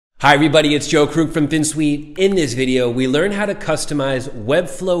Hi everybody, it's Joe Krug from Finsweet. In this video, we learn how to customize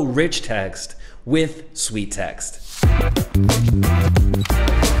Webflow Rich Text with Sweet Text.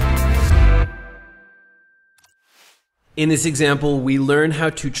 In this example, we learn how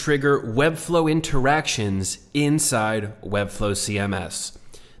to trigger Webflow Interactions inside Webflow CMS.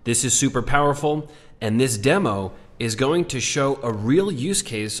 This is super powerful, and this demo is going to show a real use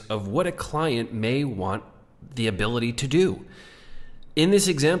case of what a client may want the ability to do. In this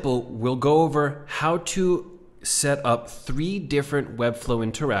example, we'll go over how to set up 3 different Webflow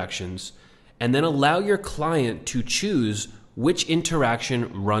interactions and then allow your client to choose which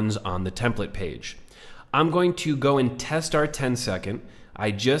interaction runs on the template page. I'm going to go and test our 10-second.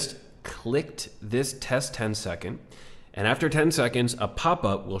 I just clicked this test 10-second, and after 10 seconds, a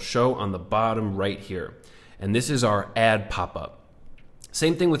pop-up will show on the bottom right here. And this is our add pop-up.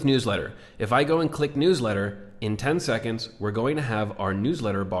 Same thing with newsletter. If I go and click newsletter, in 10 seconds, we're going to have our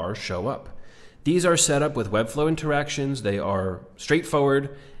newsletter bar show up. These are set up with Webflow interactions. They are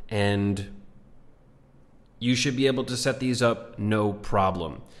straightforward, and you should be able to set these up no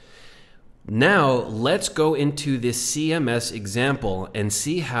problem. Now, let's go into this CMS example and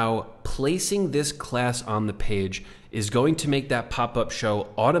see how placing this class on the page is going to make that pop-up show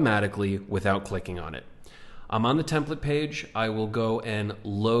automatically without clicking on it. I'm on the template page. I will go and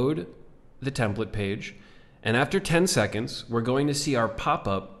load the template page. And after 10 seconds, we're going to see our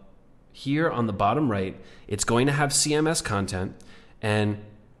pop-up here on the bottom right. It's going to have CMS content, and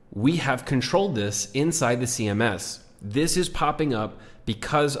we have controlled this inside the CMS. This is popping up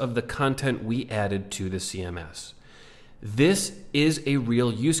because of the content we added to the CMS. This is a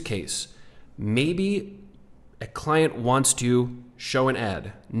real use case. Maybe a client wants to show an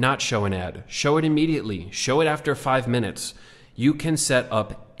ad, not show an ad, show it immediately, show it after 5 minutes. You can set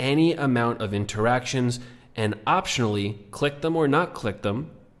up any amount of interactions and optionally click them or not click them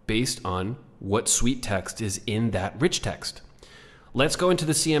based on what sweet text is in that rich text. Let's go into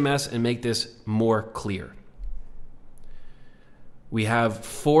the CMS and make this more clear. We have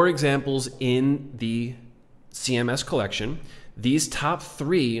 4 examples in the CMS collection. These top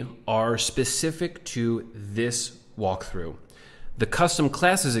 3 are specific to this walkthrough. The custom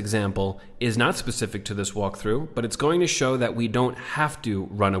classes example is not specific to this walkthrough, but it's going to show that we don't have to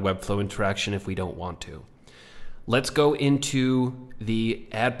run a Webflow interaction if we don't want to. Let's go into the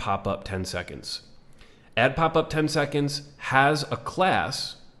add pop-up 10 seconds. Add pop-up 10 seconds has a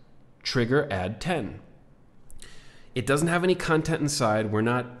class trigger add 10. It doesn't have any content inside. We're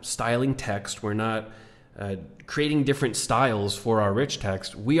not styling text. We're not creating different styles for our rich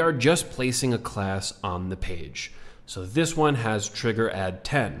text. We are just placing a class on the page. So this one has trigger add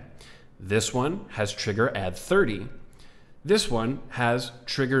 10. This one has trigger add 30. This one has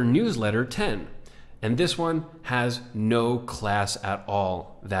trigger newsletter 10. And this one has no class at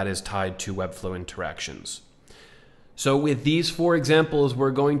all that is tied to Webflow interactions. So with these 4 examples, we're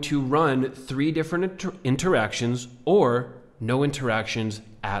going to run 3 different interactions or no interactions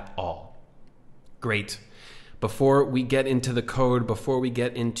at all. Great. Before we get into the code, before we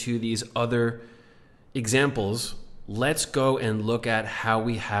get into these other examples, let's go and look at how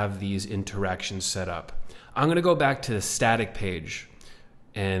we have these interactions set up. I'm going to go back to the static page.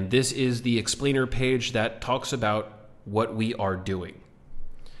 And this is the explainer page that talks about what we are doing.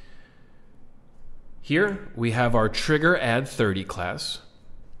 Here we have our trigger add 30 class.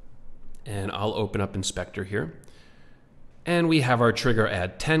 And I'll open up Inspector here. And we have our trigger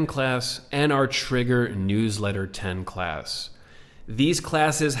add 10 class and our trigger newsletter 10 class. These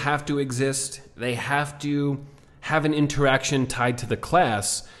classes have to exist. They have to have an interaction tied to the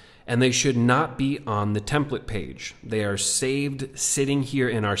class, and they should not be on the template page. They are saved sitting here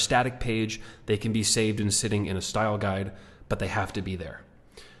in our static page. They can be saved and sitting in a style guide, but they have to be there.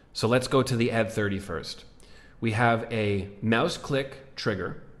 So let's go to the add 30 first. We have a mouse click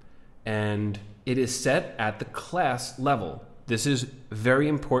trigger, and it is set at the class level. This is very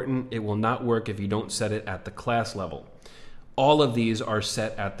important. It will not work if you don't set it at the class level. All of these are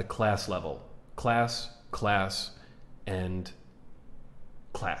set at the class level. Class, class, and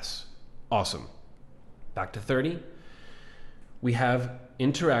class. Awesome. Back to 30. We have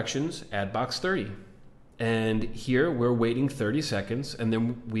interactions, add box 30. And here we're waiting 30 seconds, and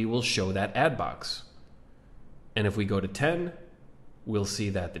then we will show that add box. And if we go to 10, we'll see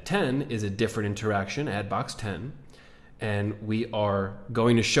that the 10 is a different interaction, add box 10. And we are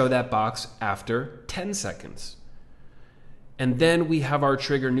going to show that box after 10 seconds. And then we have our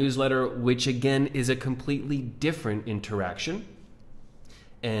trigger newsletter, which again is a completely different interaction.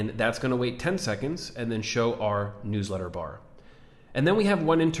 And that's going to wait 10 seconds and then show our newsletter bar. And then we have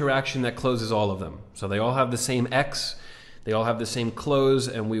one interaction that closes all of them. So they all have the same X. They all have the same close,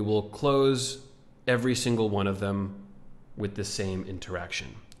 and we will close every single one of them with the same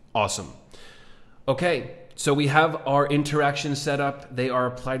interaction. Awesome. Okay, so we have our interactions set up. They are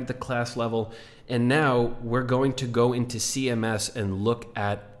applied at the class level. And now we're going to go into CMS and look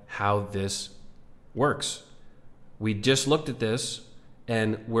at how this works. We just looked at this,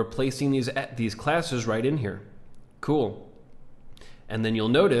 and we're placing these classes right in here. Cool. And then you'll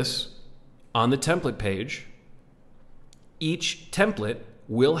notice on the template page, each template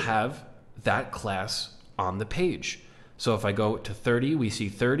will have that class on the page. So if I go to 30, we see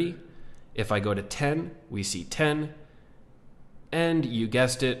 30. If I go to 10, we see 10. And you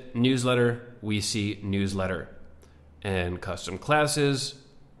guessed it, newsletter, we see newsletter. And custom classes,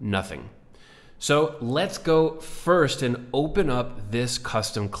 nothing. So let's go first and open up this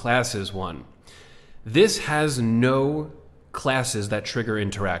custom classes one. This has no classes that trigger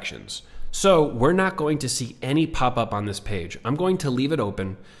interactions. So we're not going to see any pop-up on this page. I'm going to leave it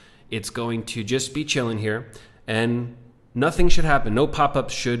open. It's going to just be chilling here, and nothing should happen. No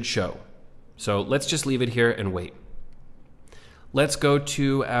pop-ups should show. So let's just leave it here and wait. Let's go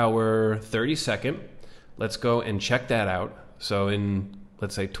to our 30 second. Let's go and check that out. So in,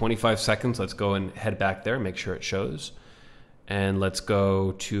 let's say 25 seconds, let's go and head back there, make sure it shows. And let's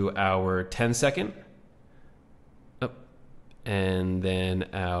go to our 10 second. And then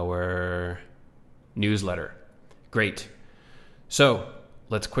our newsletter. Great. So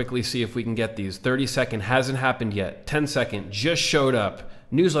let's quickly see if we can get these. 30 second hasn't happened yet. 10 second just showed up.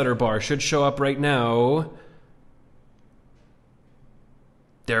 Newsletter bar should show up right now.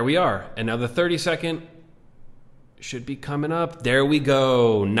 There we are. And now the 30 second should be coming up. There we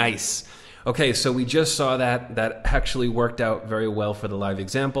go. Nice. Okay, so we just saw that. That actually worked out very well for the live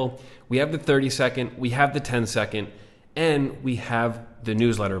example. We have the 30 second, we have the 10 second, and we have the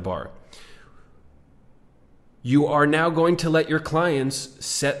newsletter bar. You are now going to let your clients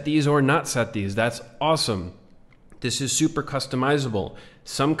set these or not set these. That's awesome. This is super customizable.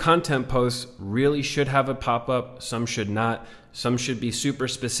 Some content posts really should have a pop-up, some should not. Some should be super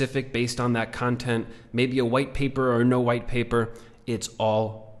specific based on that content, maybe a white paper or no white paper. It's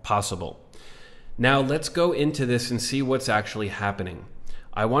all possible. Now let's go into this and see what's actually happening.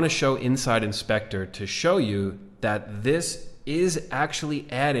 I want to show Inside Inspector to show you that this is actually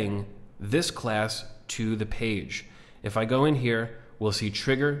adding this class to the page. If I go in here, we'll see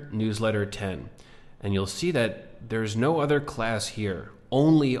Trigger Newsletter 10. And you'll see that there's no other class here,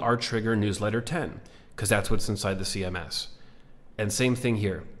 only our Trigger Newsletter 10, because that's what's inside the CMS. And same thing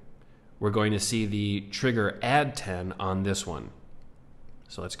here. We're going to see the Trigger Add 10 on this one.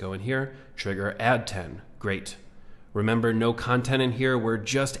 So let's go in here, Trigger Add 10. Great. Remember, no content in here. We're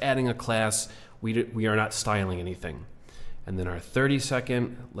just adding a class. We are not styling anything. And then our 30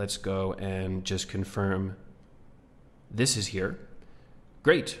 second, let's go and just confirm this is here.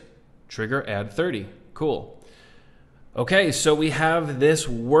 Great. Trigger Add 30. Cool. Okay, so we have this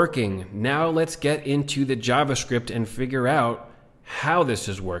working. Now let's get into the JavaScript and figure out how this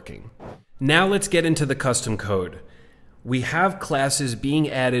is working. Now let's get into the custom code. We have classes being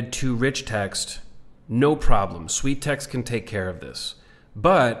added to Rich Text. No problem. Sweet Text can take care of this.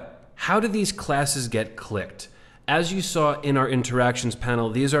 But how do these classes get clicked? As you saw in our interactions panel,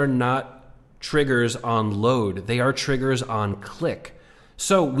 these are not triggers on load. They are triggers on click.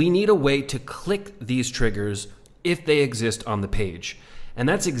 So we need a way to click these triggers if they exist on the page. And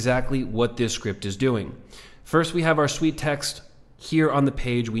that's exactly what this script is doing. First, we have our Sweet Text here on the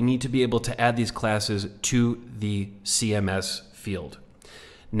page. We need to be able to add these classes to the CMS field.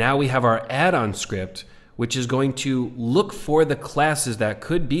 Now we have our add-on script, which is going to look for the classes that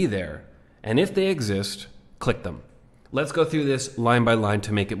could be there. And if they exist, click them. Let's go through this line by line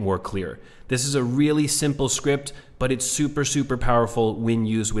to make it more clear. This is a really simple script, but it's super, super powerful when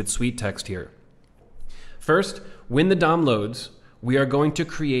used with Sweet Text here. First, when the DOM loads, we are going to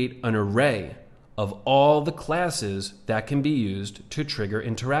create an array of all the classes that can be used to trigger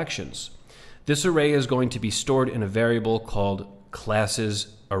interactions. This array is going to be stored in a variable called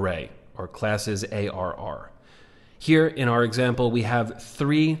classes array, or classes ARR. Here in our example, we have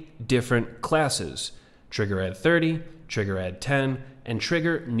 3 different classes: Trigger Add 30, Trigger Add 10, and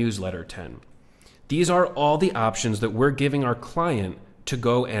Trigger Newsletter 10. These are all the options that we're giving our client to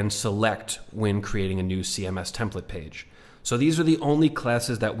go and select when creating a new CMS template page. So these are the only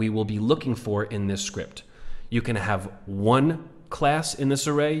classes that we will be looking for in this script. You can have 1 class in this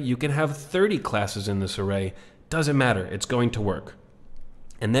array, you can have 30 classes in this array, doesn't matter, it's going to work.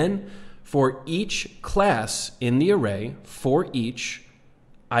 And then for each class in the array, for each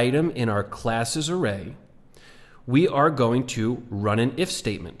item in our classes array, we are going to run an if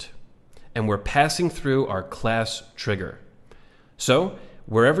statement. And we're passing through our class trigger. So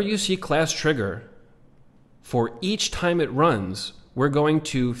wherever you see class trigger, for each time it runs, we're going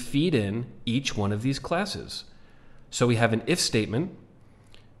to feed in each one of these classes. So we have an if statement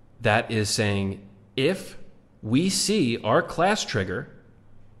that is saying, if we see our class trigger,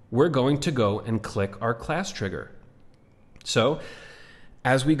 we're going to go and click our class trigger. So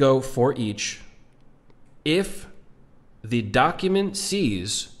as we go for each, if the document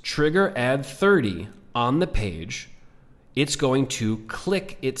sees trigger add 30 on the page, it's going to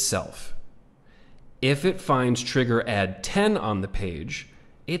click itself. If it finds trigger add 10 on the page,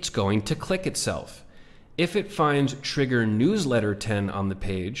 it's going to click itself. If it finds trigger newsletter 10 on the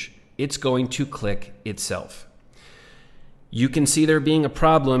page, it's going to click itself. You can see there being a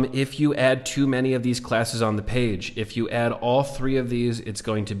problem if you add too many of these classes on the page. If you add all 3 of these, it's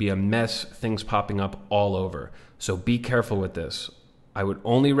going to be a mess, things popping up all over. So be careful with this. I would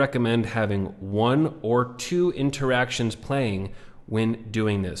only recommend having 1 or 2 interactions playing when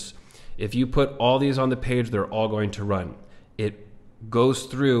doing this. If you put all these on the page, they're all going to run. It goes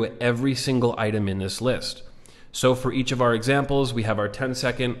through every single item in this list. So for each of our examples, we have our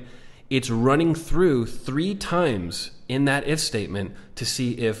 10-second. It's running through 3 times in that if statement to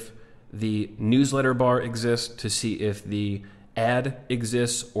see if the newsletter bar exists, to see if the ad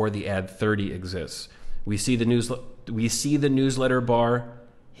exists or the ad 30 exists. We see the newsletter bar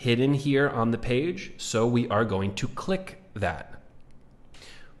hidden here on the page, so we are going to click that.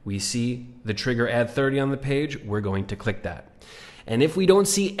 We see the trigger add 30 on the page, we're going to click that. And if we don't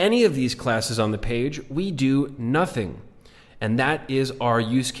see any of these classes on the page, we do nothing. And that is our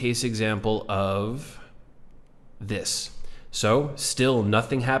use case example of this. So still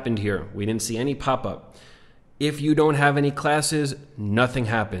nothing happened here. We didn't see any pop-up. If you don't have any classes, nothing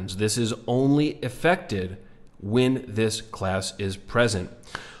happens. This is only affected when this class is present.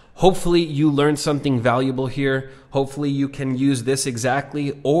 Hopefully you learned something valuable here. Hopefully you can use this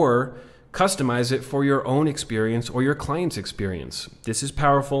exactly or customize it for your own experience or your client's experience. This is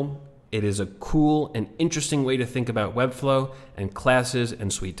powerful. It is a cool and interesting way to think about Webflow and classes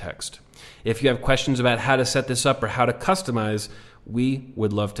and sweet text. If you have questions about how to set this up or how to customize, we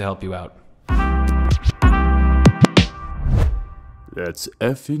would love to help you out. That's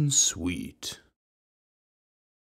effing sweet.